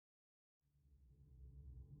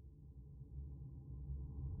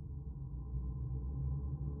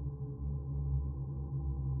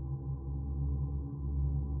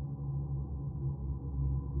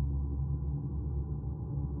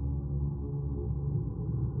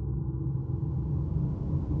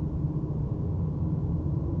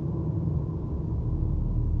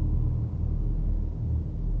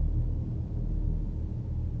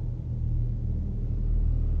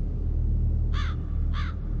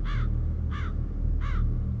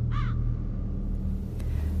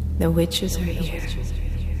The witches are here.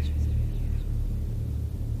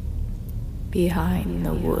 Behind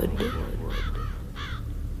the wood.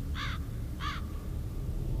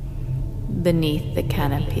 Beneath the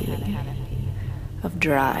canopy of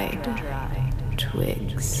dried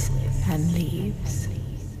twigs and leaves.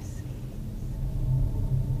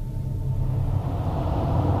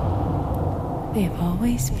 They've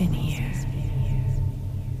always been here,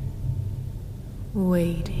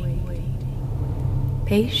 waiting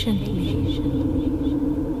patiently.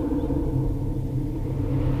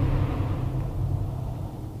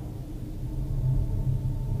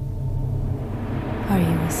 Are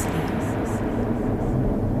you asleep?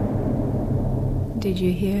 Did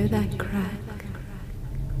you hear that crack?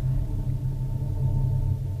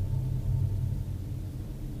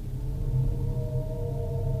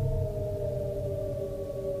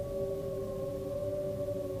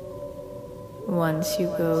 Once you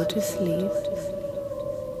go to sleep,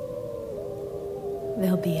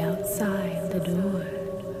 they'll be outside the door,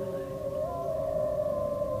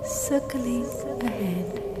 circling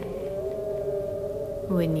ahead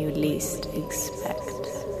when you least expect,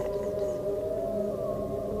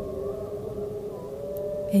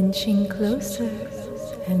 inching closer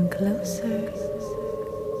and closer.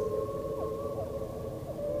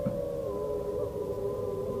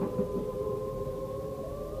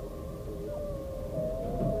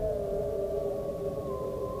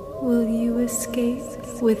 Will you escape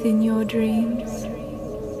within your dreams?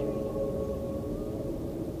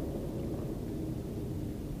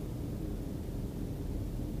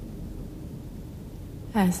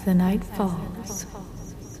 As the night falls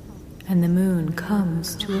and the moon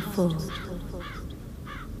comes to a full,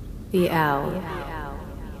 the owl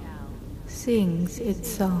sings its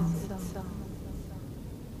song,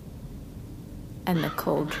 and the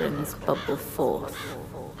cauldrons bubble forth.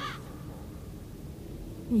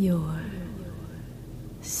 You're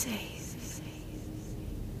safe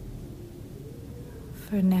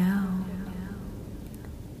for now,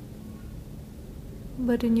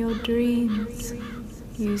 but in your dreams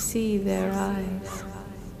you see their eyes.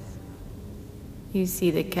 You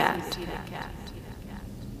see the cat.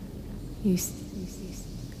 You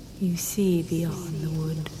see beyond the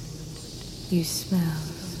wood. You smell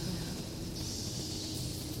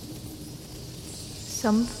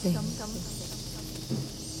something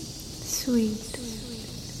sweet.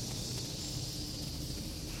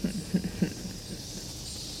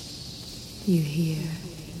 You hear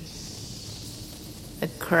the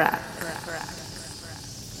crack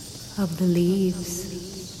of the leaves.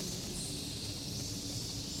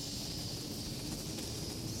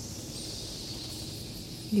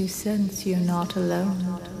 You sense you're not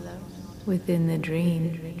alone within the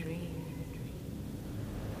dream.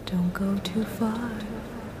 Don't go too far.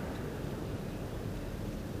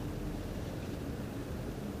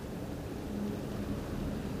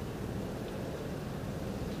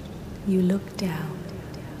 You look down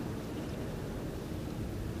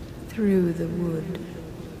through the wood,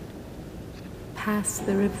 past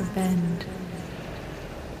the river bend.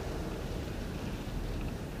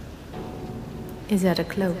 Is that a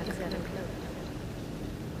cloak?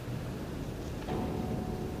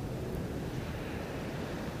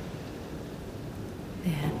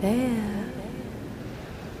 There.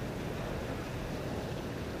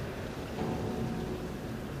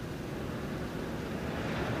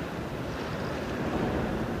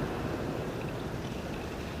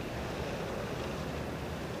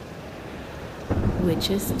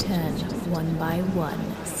 Witches turn one by one,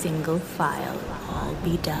 single file, all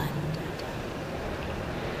be done.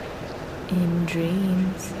 In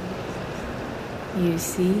dreams, you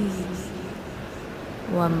see,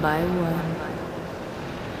 one by one,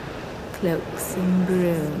 cloaks and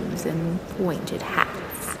brooms and pointed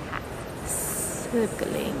hats,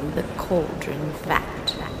 circling the cauldron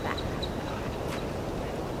vat.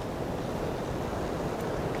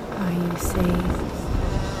 Are you safe?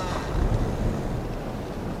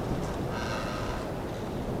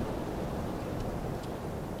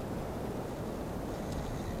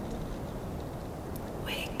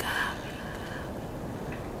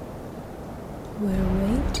 We're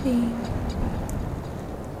waiting.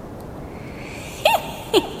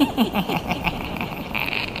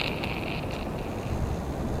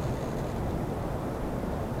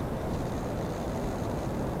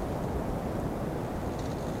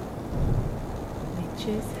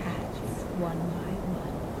 Witches' hats, one by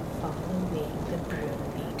one, following the broom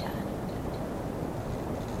beaten.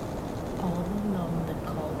 All along the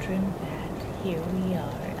cauldron vat, here we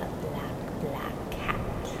are, a black cat.